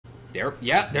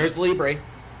There's Libre. Here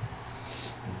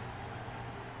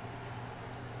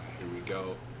we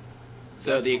go.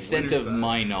 So the extent of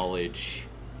my knowledge,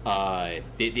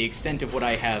 the extent of what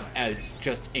I have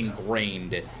just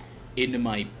ingrained into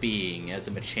my being as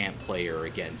a Machamp player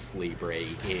against Libre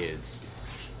is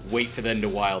wait for them to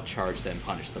wild charge, then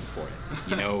punish them for it.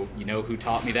 You know who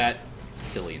taught me that?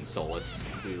 Silly and Solus.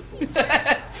 Beautiful.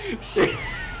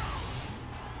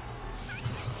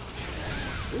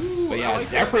 Ooh, but yeah, like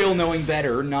Zephyrel knowing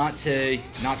better not to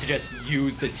just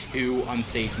use the 2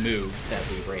 unsafe moves that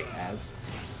Libre has.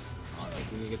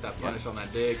 So you get that punish on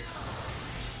that dig.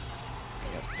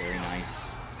 Yep, very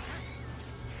nice.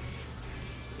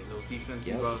 Get those defense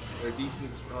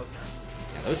buffs.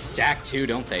 Yeah, those stack too,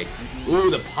 don't they?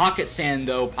 Ooh, the Pocket Sand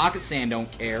though. Pocket Sand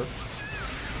don't care.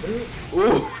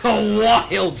 Ooh, a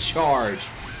wild charge.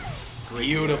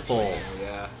 Beautiful.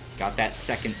 Yeah. Got that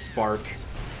second spark.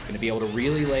 Gonna be able to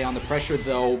really lay on the pressure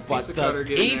though, but the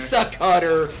Pizza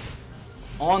Cutter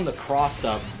on the cross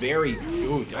up, very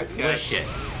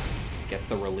delicious. Gets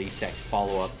the Release X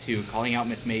follow-up too, calling out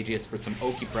Miss Magius for some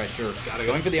Oki pressure.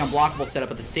 Going for the unblockable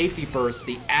setup at the safety burst.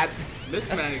 Miss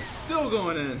Magic's still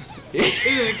going in. He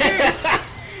didn't care.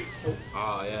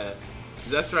 Oh yeah.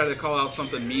 Zeph tried to call out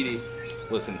something meaty.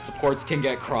 Listen, supports can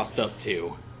get crossed up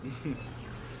too.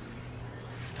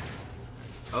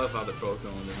 I love how they're both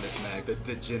going to Miss Mag, the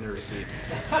degeneracy.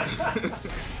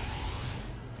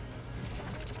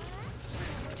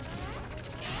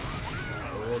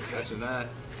 Oh, catching that.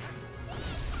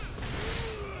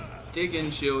 Dig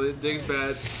in shielded. Dig's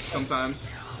bad sometimes.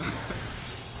 Man,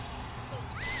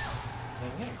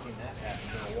 we haven't seen that happen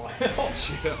in a while.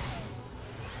 Yeah.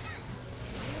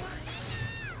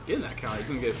 Getting that counter, he's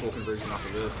gonna get full conversion off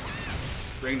of this.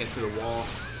 Bringing it to the wall.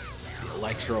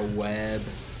 Electro Web.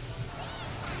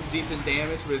 Decent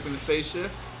damage, but it's gonna phase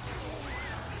shift.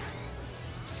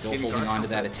 Still holding on to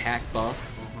that attack buff.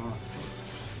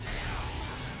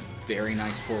 Very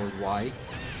nice forward Y.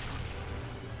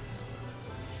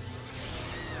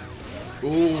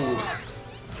 Ooh.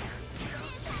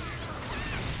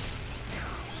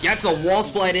 Gets the wall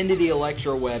splat into the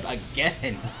Electro Web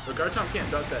again. But Garchomp can't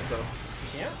duck that though.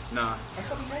 Yeah? Nah. I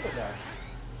thought he had a dash.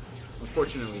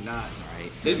 Unfortunately not.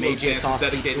 Right. His Magius off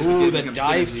dedicated ooh, to the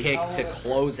dive synergy. kick to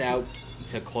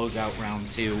close out round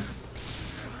 2.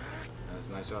 That's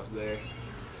a nice off there.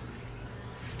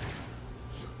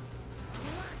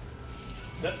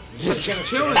 Just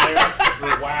chilling there.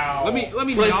 Wow. Let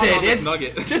me listen. it's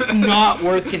It's just not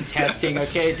worth contesting.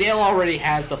 Okay, Dale already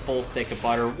has the full stick of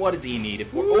butter. What does he need it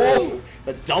for? Oh,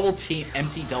 the double team,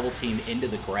 empty double team into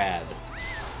the grab.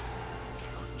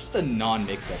 Just a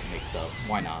non-mix-up mix-up.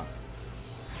 Why not?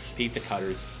 Pizza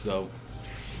Cutters though.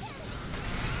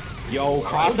 Yo,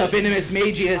 cross up into Miss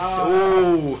Magius.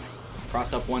 Ooh.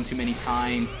 Cross up one too many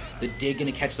times. The dig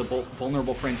gonna catch the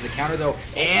vulnerable friend to the counter though,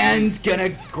 and gonna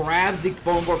grab the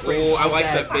vulnerable friend. Oh, I like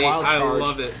that bait. I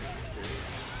love it.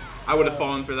 I would have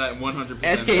fallen for that 100%.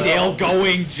 SKDale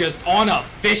going just on a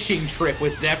fishing trip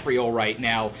with Zephyrel right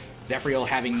now. Zephyrel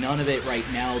having none of it right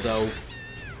now though.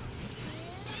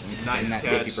 Nice that catch.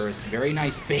 safety burst. Very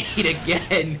nice bait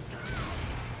again.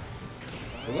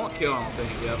 It won't kill, I don't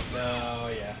think. Yep. No,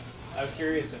 yeah. I was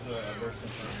curious if a burst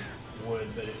confirm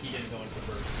would, but if he didn't go into burst,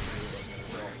 he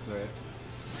wasn't going to Right.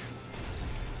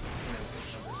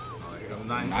 Oh, here go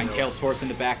Ninetales forcing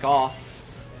to back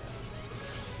off.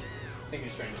 I think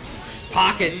he's trying to see.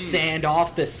 Pocket Sand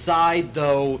off the side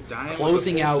though,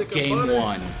 closing out game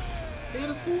 1. They had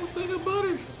a full stick of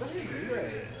butter. Especially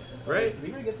Libre. Right?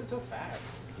 Libre gets it so fast.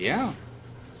 Yeah.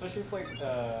 Especially with like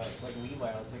Levi,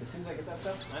 it's like as soon as I get that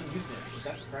stuff, I'm using it. But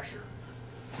that's pressure.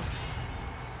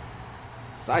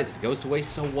 Besides, if it goes to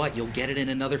waste, so what? You'll get it in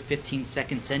another 15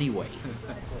 seconds anyway.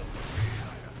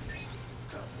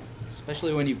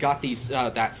 Especially when you've got these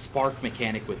that spark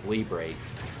mechanic with Libre.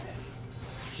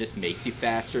 Just makes you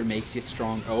faster, makes you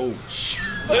strong. Oh,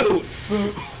 shoot!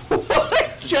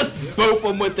 Just boop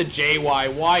him with the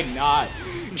JY. Why not?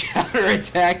 Counter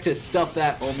attack to stuff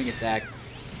that homing attack.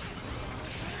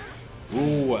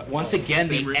 Ooh, once again,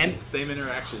 same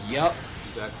interaction. Yep.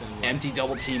 Exact same one. Empty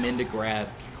double team into grab.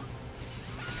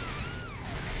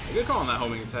 Good call on that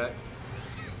homing attack.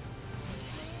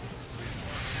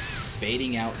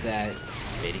 Baiting out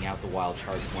the wild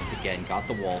charge once again. Got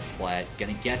the wall splat.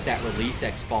 Gonna get that release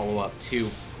X follow up too.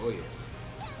 Oh yeah.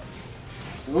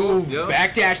 Ooh,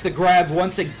 backdash the grab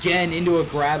once again into a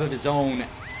grab of his own. Yeah,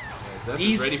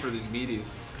 Zephyr's ready for these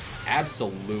meaties.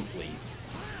 Absolutely.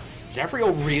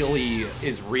 Zephyrel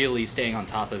is really staying on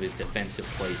top of his defensive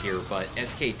play here, but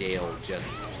SKDale just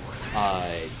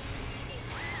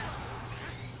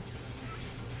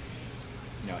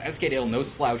You know, SKDale, no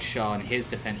slouch on his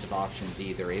defensive options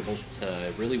either, able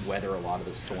to really weather a lot of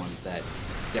the storms that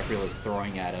Zephyrel is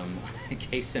throwing at him.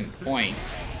 Case in point,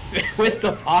 with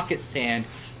the pocket sand.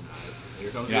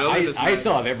 Here comes You know, I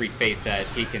still have every faith that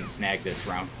he can snag this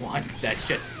round 1. That's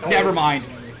just... Never mind.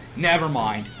 Never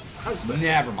mind.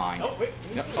 Never mind. Oh, wait.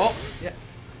 No, oh, yeah.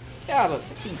 Yeah, but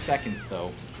 15 seconds,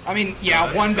 though. I mean,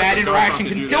 yeah, one bad interaction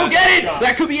can still get it!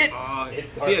 That could be it!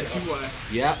 If he had 2-way.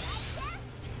 Yep.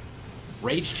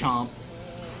 Rage Chomp.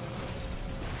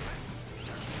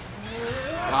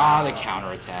 Ah, the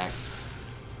counterattack.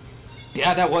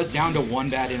 Yeah, that was down to one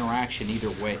bad interaction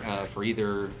either way for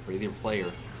either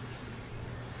player.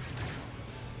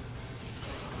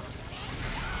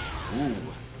 Ooh.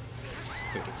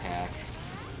 Quick attack.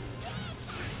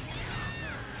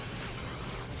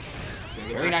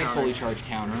 Very nice fully charged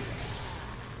counter.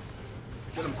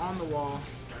 Get him on the wall.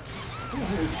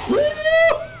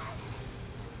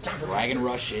 Dragon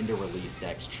Rush into Release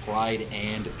X. Tried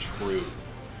and true.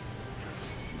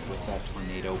 With that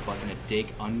tornado, but gonna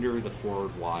dig under the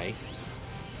forward Y.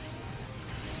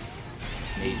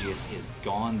 Magius is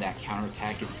gone. That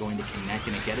counterattack is going to connect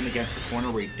and get him against the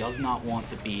corner where he does not want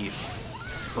to be.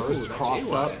 Burst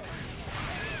cross up.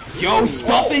 Yo,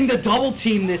 stuffing the double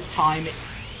team this time.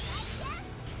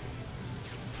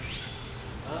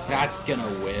 That's gonna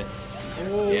whiff.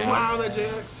 Oh, yeah. wow, that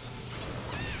JX.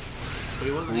 But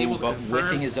he wasn't able to but confirm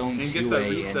whiffing his own and gets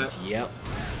 2A, that and yep.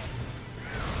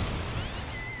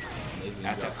 Amazing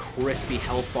That's job. a crispy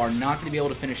health bar. Not going to be able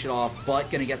to finish it off,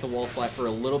 but going to get the wall splat for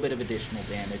a little bit of additional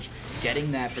damage.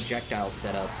 Getting that projectile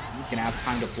set up. He's going to have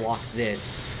time to block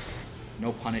this.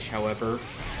 No punish, however.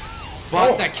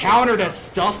 But the counter to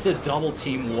stuff the double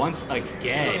team once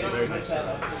again. We're streaming, so.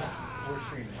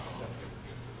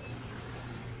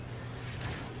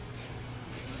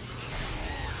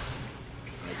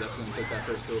 Zeph gonna take that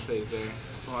first little phase there.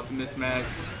 Pull out the mismatch.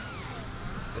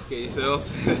 SK Sales.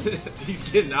 He's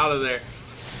getting out of there.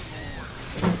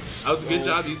 That was a good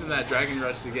job using that Dragon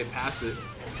Rush to get past it.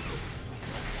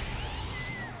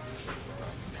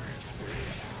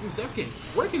 Ooh,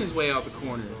 Zepkin working his way out the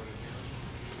corner.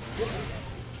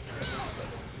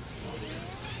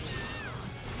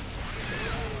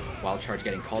 Wild Charge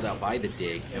getting called out by the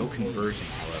dig. No conversion,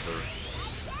 however.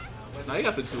 Now he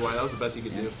got the 2Y. That was the best he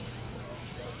could do.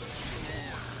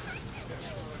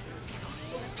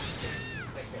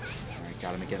 Alright,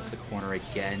 got him against the corner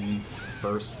again.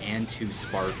 Burst and 2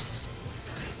 sparks.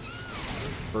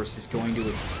 Burst is going to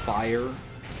expire.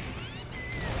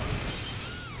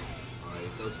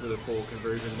 Alright, goes for the full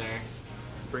conversion there.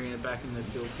 Bringing it back in the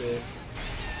field phase.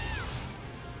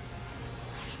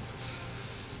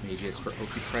 Magius for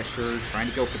Oki pressure, trying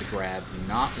to go for the grab,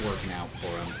 not working out for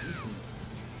him.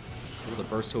 Able to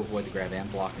burst to avoid the grab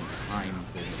and block in time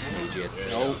for this Magius.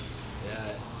 Oh,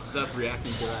 Yeah, Zeph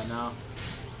reacting to that now.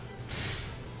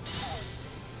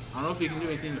 I don't know if he can do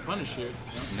anything to punish here.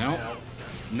 no,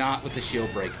 not with the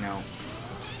shield break, no.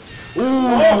 Ooh!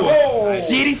 Oh!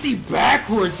 CDC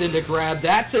backwards into grab,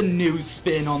 that's a new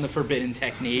spin on the forbidden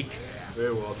technique.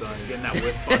 Very well done. Getting that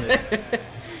whiff punish.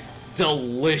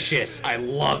 Delicious, I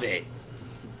love it.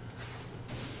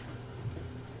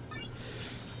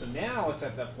 So now it's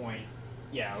at that point.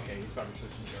 Yeah, okay, he's probably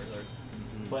switching Charizard.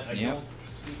 But I Yep. don't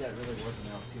see that really working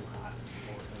out too hot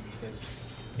for him because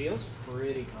Dale's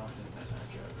pretty confident in that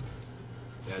matchup.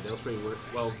 Yeah, Dale's pretty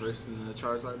well versed in the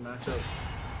Charizard matchup.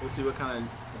 We'll see what kind of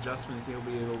adjustments he'll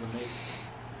be able to make.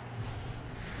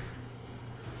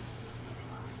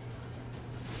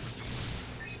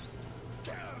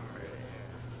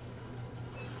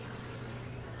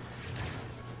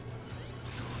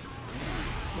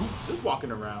 Just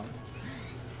walking around.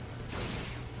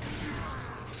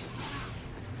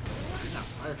 Not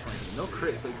fire punching. No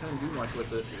crit, so he couldn't do much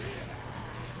with it.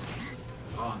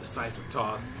 Oh, the decisive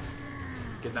toss.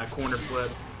 Getting that corner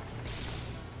flip.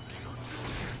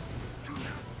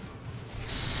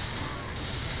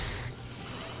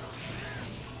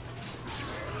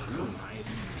 Ooh,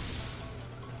 nice.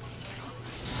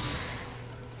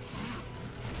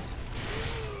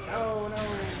 Oh no!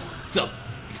 The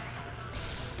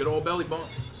Good old belly bump.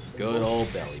 good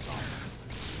old belly bump.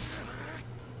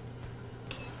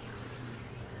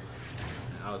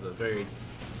 That was a very,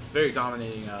 very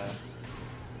dominating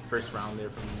first round there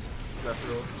from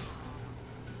Zephyrel.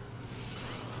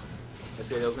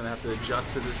 SKDale's gonna have to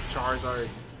adjust to this Charizard.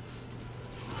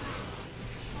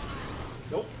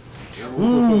 Nope.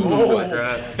 Ooh,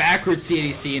 Yeah. backwards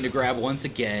CDC into grab once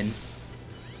again.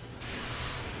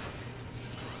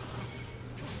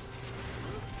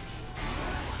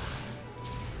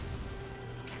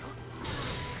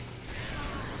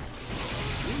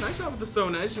 Ooh, nice job with the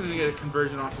Stone Edge and then get a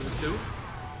conversion off of it too.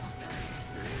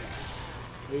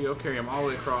 There you go, carry him all the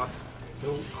way across.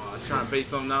 Oh, he's trying to bait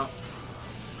something out.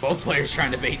 Both players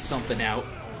trying to bait something out.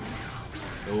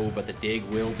 Oh, but the dig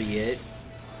will be it.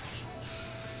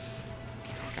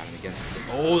 Got him against the...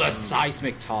 Oh, the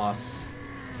seismic toss.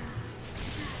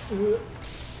 Oh.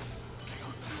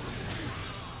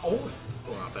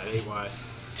 Going off that 8Y.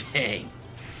 Dang.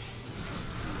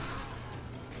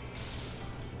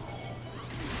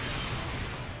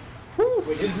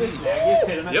 Wait, didn't this Magus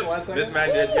hit him at the last second? This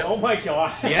Mag did. Yep. Oh my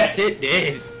god. Yes, it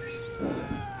did.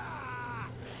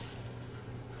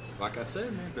 Like I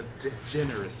said, man, the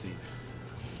degeneracy.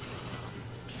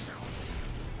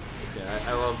 Yeah,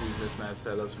 I love these mismatch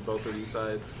setups from both of these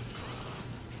sides.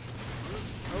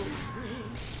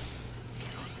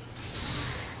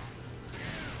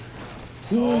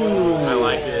 Ooh. I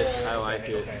like it. I like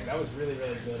it. Okay, that was really,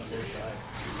 really good on both sides.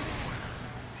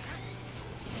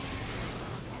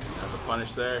 That's a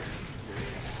punish there.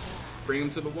 Bring him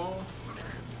to the wall.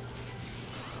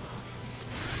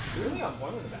 Really on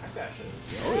one of the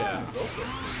backdashes. Oh yeah. Go for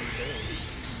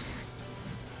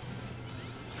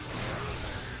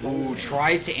it. Ooh,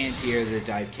 tries to anti-air the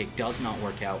dive kick. Does not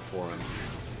work out for him.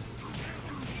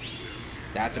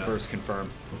 That's a burst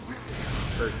confirm.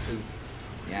 Hurt too.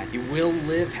 Yeah, he will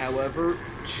live, however,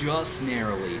 just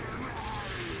narrowly.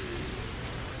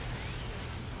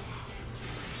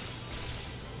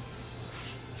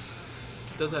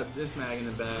 Does have this mag in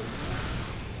the bag.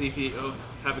 See if he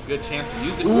have a good chance to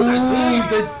use it. Ooh,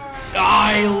 Ooh,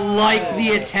 I like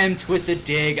the attempt with the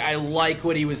dig. I like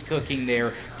what he was cooking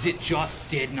there. It just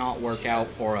did not work out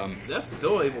for him. Zeph's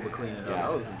still able to clean it up. Yeah.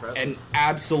 That was impressive. An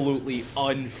absolutely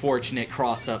unfortunate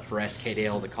cross-up for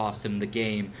SKDale to cost him the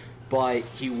game, but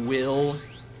he will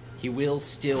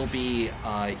still be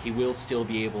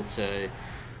able to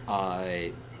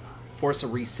force a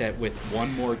reset with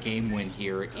one more game win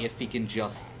here if he can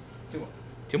just 2-1.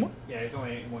 2 more. Yeah, he's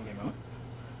only one game out.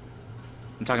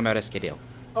 I'm talking about SKDale.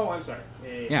 Oh, I'm sorry.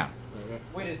 Yeah.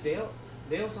 Wait, is Dale?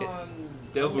 Dale's on.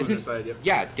 Dale's loser Isn't- side, yep.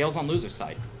 Yeah, Dale's on loser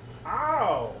side.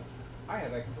 Ow! I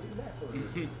had that completely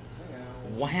backwards.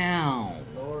 Wow.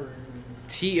 Lord.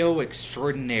 TO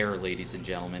extraordinaire, ladies and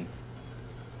gentlemen.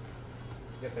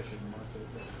 Guess I should mark it.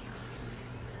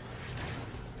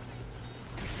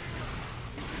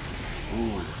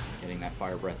 Ooh, getting that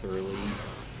fire breath early.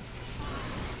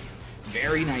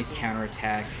 Very nice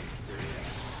counterattack.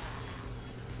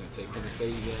 It's gonna take center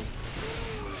stage again.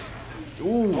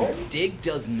 Ooh, dig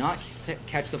does not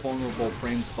catch the vulnerable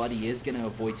frames, but he is going to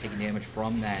avoid taking damage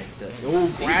from that. Ooh,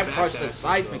 grab crush the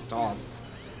seismic toss.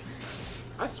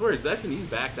 I swear, Zeph and he's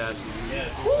backdashing.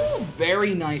 Yeah. Ooh,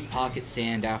 very nice pocket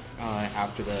sand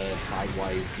after the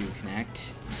sidewise do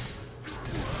connect.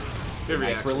 Good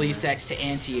Nice reaction release there. X to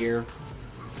anti-air.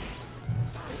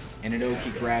 And an Oki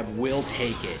grab will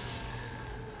take it.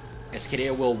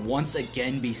 SKDale will once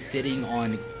again be sitting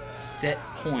on set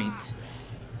point.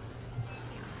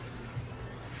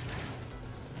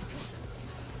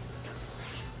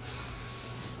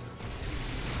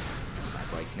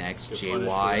 Sideway connects, Good JY. punish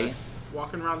for that.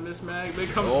 Walking around this mag, but it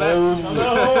comes Oh,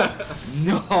 back.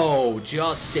 no,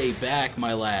 just stay back,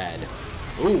 my lad.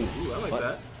 Ooh, Ooh, I like but-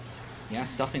 that. Yeah,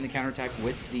 stuffing the counterattack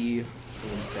with the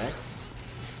release X.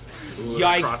 Ooh,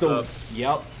 Yikes, cross the... up.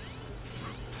 Yep.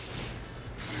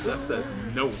 Zeph says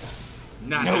no.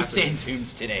 Not No happening. sand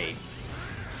tombs today.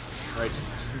 Alright,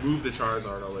 just move the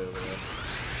Charizard all the way over there.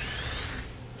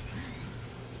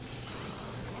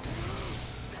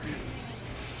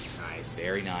 Nice.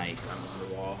 Very nice. On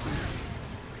the wall.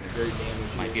 Very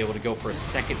damaging. Might be able to go for a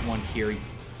second one here.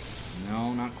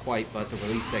 No, not quite, but the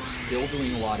release X still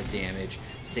doing a lot of damage.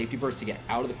 Safety burst to get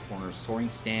out of the corner. Soaring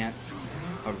stance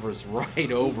hovers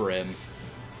right over him.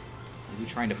 Maybe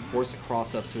trying to force a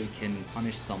cross up so he can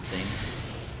punish something.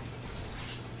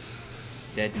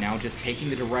 Instead, now just taking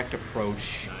the direct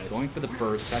approach. Nice. Going for the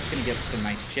burst. That's going to get some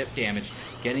nice chip damage.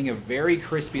 Getting a very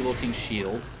crispy looking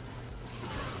shield.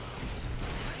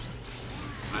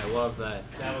 I love that.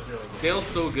 That was really good. Dale's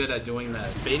so good at doing that.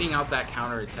 Baiting out that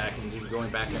counter attack and just going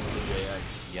back into the JX.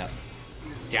 Yep.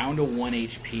 Down to 1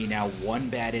 HP now. One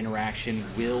bad interaction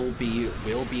will be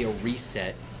a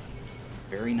reset.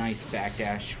 Very nice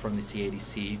backdash from the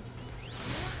CADC.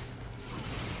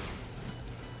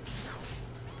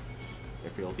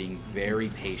 Zephyrel being very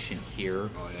patient here.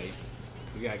 Oh, yeah.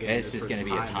 We gotta get This is for going to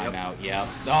be a time. timeout. Yep.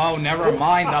 Oh, never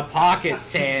mind the pocket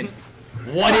sand.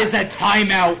 What is a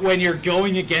timeout when you're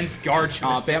going against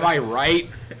Garchomp? Am I right?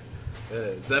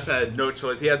 Zeph had no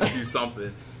choice. He had to do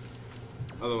something.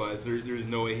 Otherwise, there's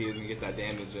no way he was going to get that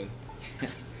damage in.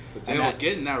 But Dale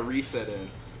getting that reset in.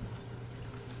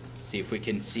 See if we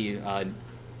can see a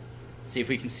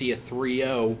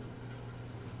 3-0.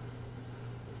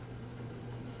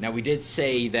 Now, we did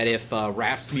say that if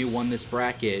Raftsmew won this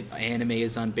bracket, anime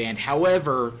is unbanned.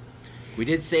 However, we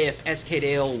did say if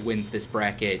SKDale wins this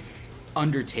bracket,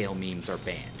 Undertale memes are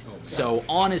banned. Oh, so,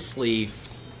 honestly,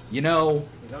 you know...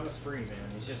 He's on a spree, man.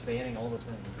 He's just banning all the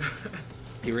things.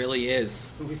 He really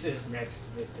is. Who's his next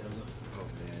victim?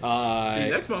 Oh, man. See,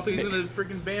 next month he's going to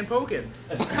freaking ban Pokken.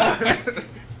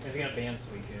 He's going to ban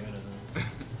Suicune.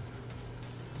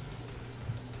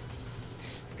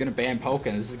 He's going to ban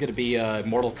Pokken. This is going to be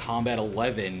Mortal Kombat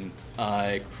 11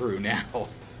 crew now.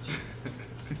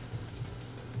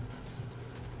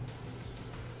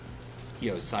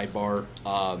 Yo, sidebar.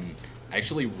 I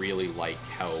actually really like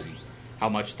how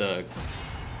much the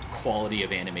quality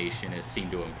of animation has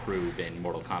seemed to improve in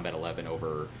Mortal Kombat 11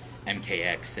 over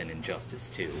MKX and Injustice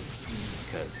 2.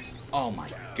 Because, oh my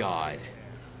god.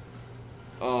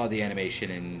 Oh, the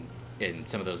animation in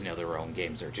some of those NetherRealm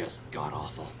games are just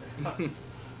god-awful.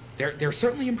 They're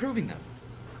certainly improving them.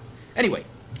 Anyway,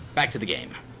 back to the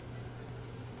game.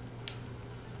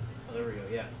 Oh, there we go,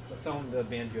 yeah. Let's tell him to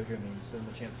ban JoJo memes and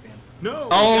the chance ban. No!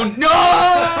 Oh,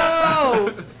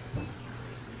 no!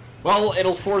 Well,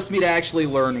 it'll force me to actually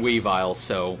learn Weavile,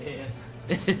 so... Yeah.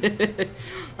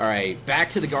 Alright, back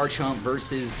to the Garchomp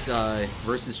versus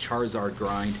Charizard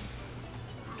grind.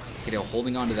 SKDale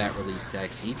holding on to that release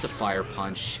X, eats a Fire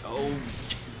Punch. Oh,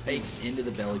 takes into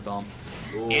the belly bump.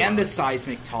 Ooh. And the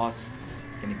Seismic Toss.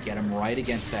 Gonna get him right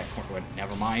against that corner.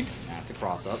 Never mind, that's a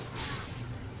cross-up.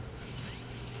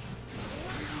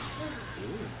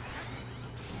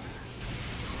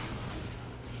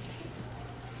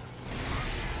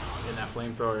 And that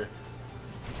flamethrower.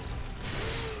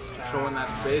 Just controlling that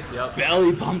space, yep.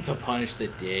 Belly bump to punish the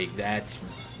dig. That's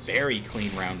very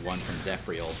clean round one from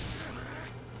Zephyrel.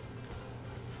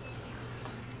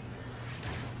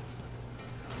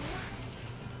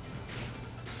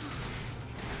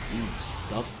 Ooh,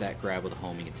 stuffs that grab with a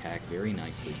homing attack. Very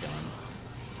nicely done.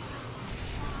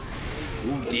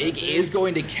 Ooh, dig is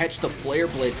going to catch the Flare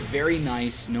Blitz. Very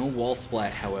nice. No wall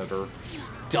splat, however.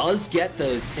 Does get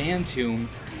the Sand Tomb.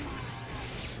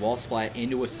 Wall splat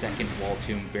into a second wall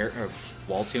tomb.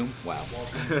 Wall tomb? Wow.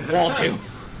 Wall tomb.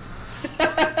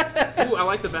 Ooh, I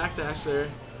like the backdash there.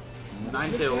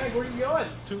 Ninetales. Where are you going?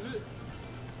 It's too good.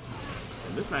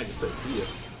 And this man just says, see ya.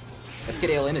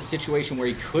 SKDale in a situation where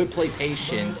he could play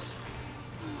patient.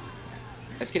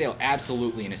 SKDale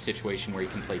absolutely in a situation where he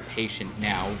can play patient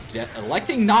now.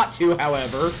 Electing not to,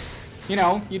 however. You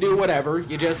know, you do whatever.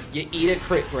 You eat a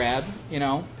crit grab. You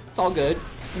know, it's all good.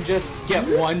 You just get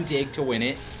one dig to win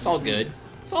it. It's all good.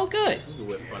 It's all good. The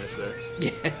whiff punish there.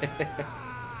 Yeah.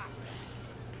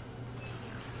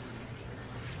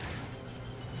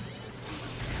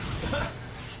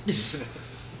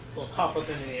 We'll pop up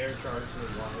into the air charge to the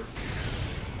wires.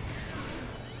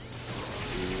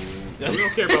 We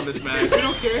don't care about this, man. We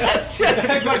don't care. It's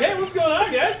like, hey, what's going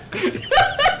on, guys?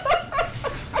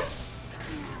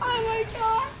 Oh my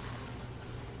god.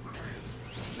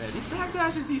 Man, these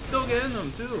backdashes, he's still getting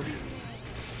them, too.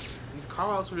 These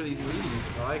call-outs for these meetings,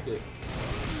 I like it.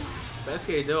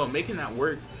 SKDale making that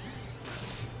work.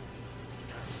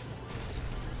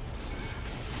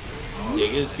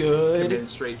 Dig is good. Just committing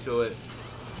straight to it.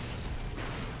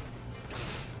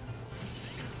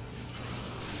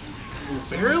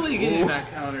 Barely getting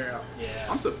that counter out. Yeah.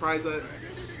 I'm surprised that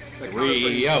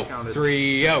 3-0,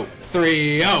 3-0,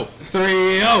 3-0,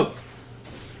 3-0.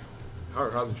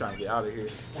 How's he trying to get out of here?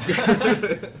 I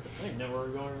don't even know where we're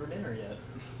going for dinner yet.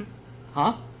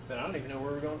 Huh? I don't even know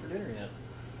where we're going for dinner yet.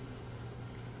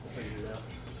 We'll figure it out.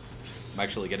 I'm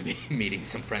actually going to be meeting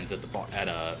some friends at the bar at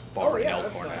a bar in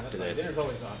Elkhorn after this. Dinner's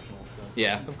always optional. So.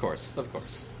 Yeah, of course, of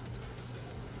course.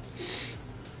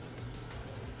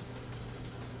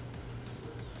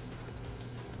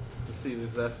 Let's see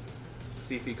if Zeph,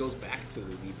 see if he goes back to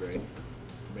the Libre.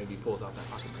 Maybe he pulls out that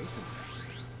Pokken racing.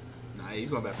 Nah,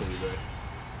 he's going back to Libre.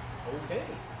 Okay,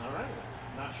 all right.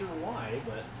 Not sure why,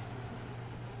 but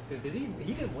because he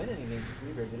didn't win anything for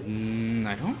Libre, did he?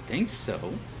 I don't think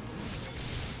so.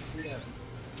 Yeah.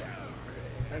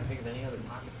 I'm trying to think of any other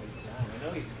pockets that he's down. I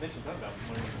know he's mentioned something about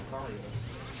winning some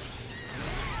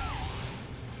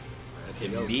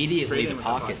Cardio. Immediately the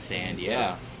pocket stand,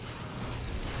 yeah.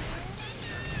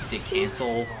 Did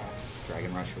cancel.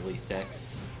 Dragon Rush release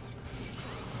X.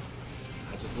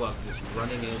 I just love just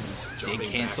running in and just jumping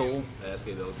Did cancel. back. That's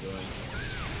what SKDale's doing.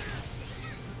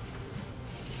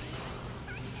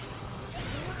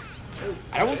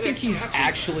 I don't think he's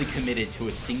actually committed to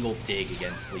a single dig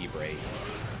against Libre.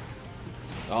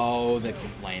 Oh, the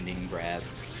landing grab.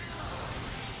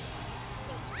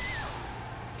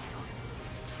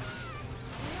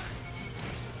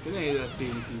 Didn't hate that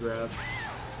CDC grab.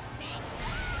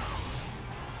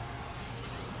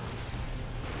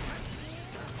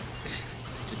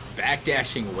 Just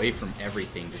backdashing away from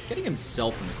everything. Just getting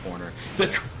himself in the corner. The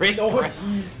crit.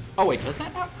 Oh, wait, does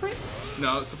that not crit?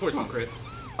 No, it supports on crit.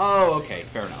 Oh, okay,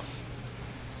 fair enough.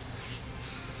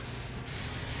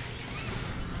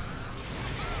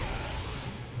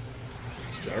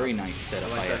 Very nice setup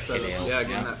by SKDale. Yeah,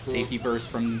 getting that safety burst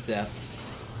from Zeph.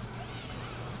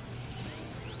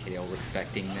 SKDale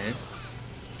respecting this.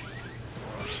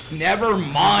 Never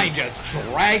mind, just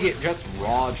drag it, just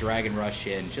raw Dragon Rush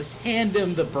in. Just hand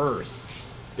him the burst.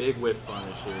 Big whiff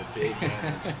punish here, big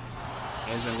damage.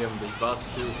 And gonna give him these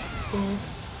buffs too.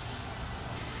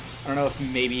 I don't know if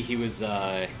maybe he was,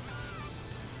 yeah,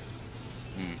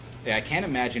 I can't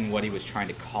imagine what he was trying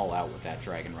to call out with that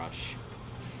Dragon Rush.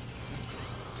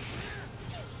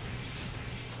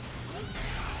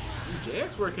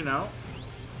 JX working out.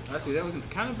 I see that was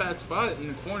kind of bad spot in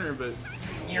the corner, but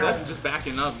Zeph just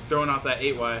backing up, throwing out that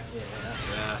 8Y.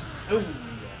 Yeah. Oh.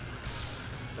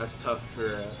 That's tough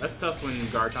when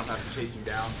Garchomp has to chase you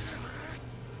down.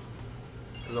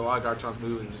 Because a lot of Garchomp's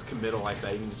move and just committal like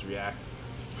that, you can just react.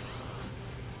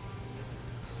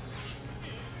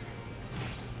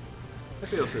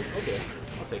 SKDale says, okay,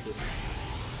 I'll take it.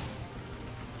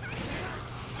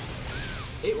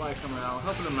 8Y coming out,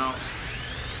 helping him out.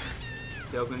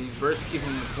 Dale's gonna use burst to keep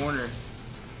him in the corner.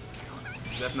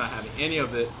 Zeph not having any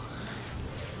of it.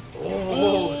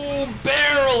 Oh,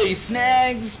 barely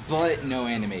snags, but no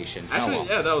animation. Actually, oh, well.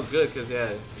 yeah, that was good because yeah,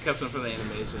 it kept him from the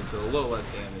animation, so a little less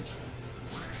damage.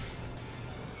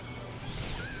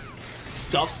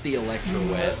 Stuffs the Electro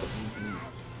Web.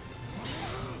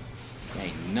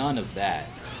 Saying none of that.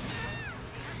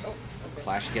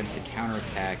 Clash against the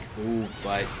counterattack. Ooh,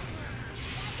 but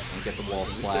don't get the wall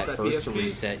splat. Burst to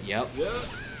reset. Yep.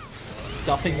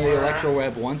 Stuffing the Electro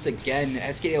Web once again.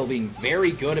 SKDale being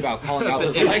very good about calling out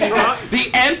those Electro. The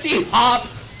empty hop.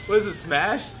 What is it?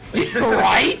 Smash?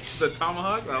 Right? The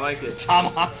tomahawk? I like it.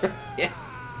 Tomahawk. Yeah.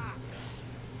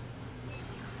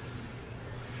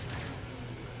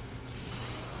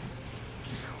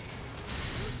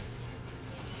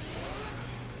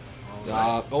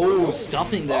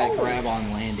 Stuffing that grab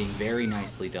on landing. Very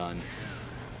nicely done.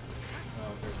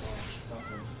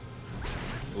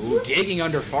 Ooh, digging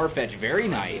under Farfetch. Very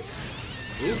nice.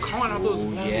 Ooh, calling out those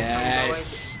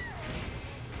yes.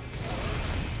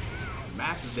 Like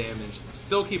massive damage.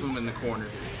 Still keep him in the corner.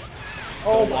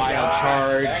 Oh, the wild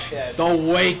charge.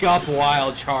 The wake up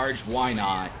wild charge. Why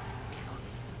not?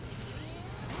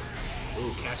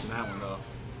 Ooh, catching that one though.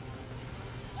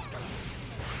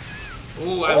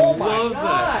 Ooh, I love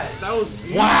that. That was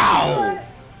beautiful. Wow.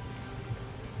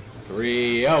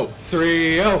 3-0,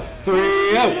 3-0,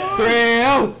 3-0,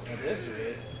 3-0.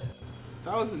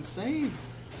 That was insane.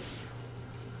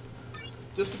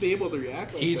 Just to be able to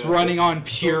react like He's that. running on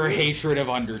pure hatred of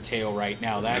Undertale right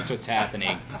now. That's what's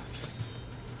happening.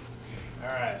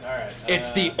 Alright.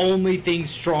 It's the only thing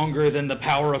stronger than the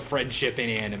power of friendship in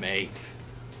anime.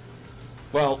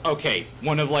 Well, okay,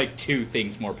 one of like two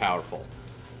things more powerful.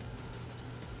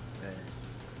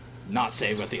 Not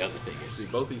saying what the other thing is.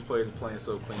 Dude, both these players are playing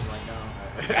so clean right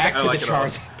now. Back to the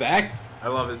Charizard. Back. I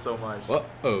love it so much.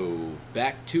 Uh-oh.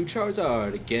 Back to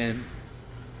Charizard again.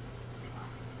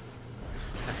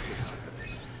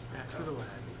 Back to the lab.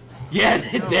 Yeah,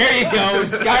 there you go.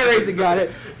 Sky Racing got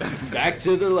it. Back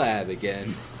to the lab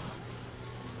again.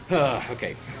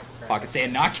 Okay. Pocket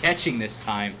Sand not catching this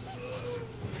time.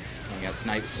 We got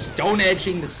Snipe stone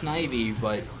edging the Snivy,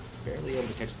 but barely able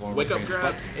to catch the vulnerable Wake up frames,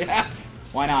 grab. but, yeah.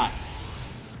 Why not?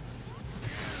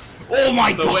 Oh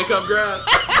my god! The wake up grab.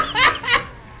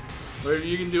 Whatever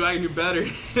you can do, I can do better.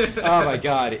 Oh my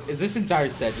god. Is this entire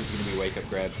set just going to be wake up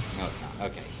grabs? No, it's not.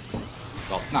 Okay.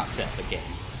 Well, not set, but game.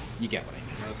 You get what I mean.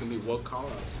 No, it's going to be woke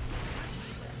call-outs.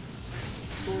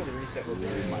 Cool, the reset was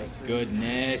Oh my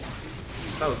goodness.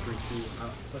 That was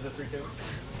 3-2. Was it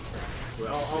 3-2?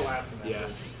 Well, I'll ask him that. Yeah.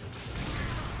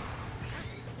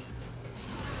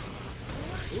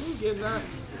 Ooh, getting that.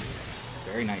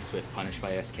 Very nice whiff punish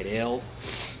by SKDale.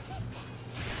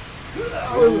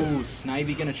 Oh,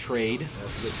 Snivy gonna trade.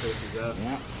 That's a good trade for Zeph.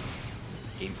 Yeah.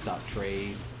 GameStop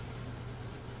trade.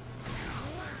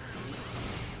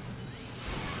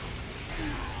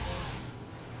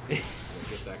 Get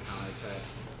that counter attack.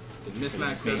 Did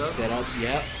Mismax set up?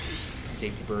 Yep.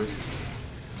 Safety burst.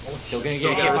 Still gonna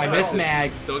Still get hit by respect.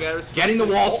 Mismag. Still got respect. Getting the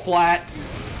wall splat.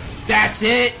 That's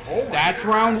it. That's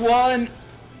round one.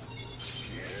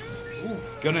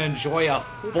 Gonna enjoy a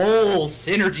full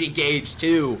synergy gauge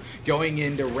too, going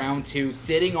into round two,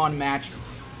 sitting on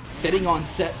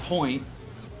set point.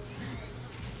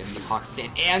 Getting the pocket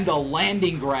sand and the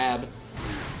landing grab.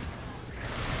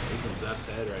 He's in Zeph's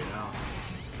head right now.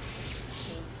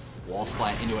 Wall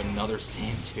splat into another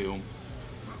sand tomb.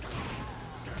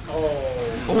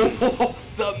 Oh.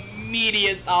 The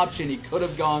meatiest option he could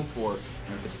have gone for.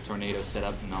 And with the tornado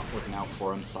setup not working out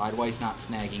for him. Sidewise not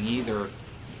snagging either.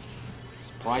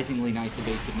 Surprisingly nice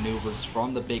evasive maneuvers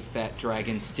from the big fat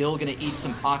dragon. Still gonna eat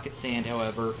some pocket sand,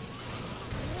 however.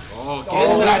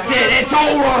 Oh, That's it! It's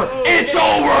over! It's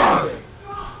over!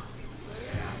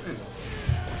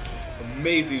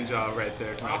 Amazing job right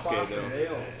there from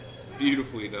SKDale.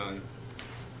 Beautifully done.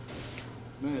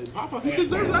 Man, Papa, he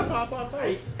deserves that Papa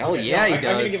face. Hell yeah, he I'm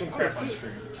gonna does. give him credit on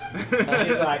stream.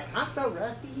 He's like, I'm so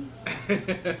rusty.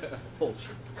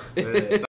 Bullshit.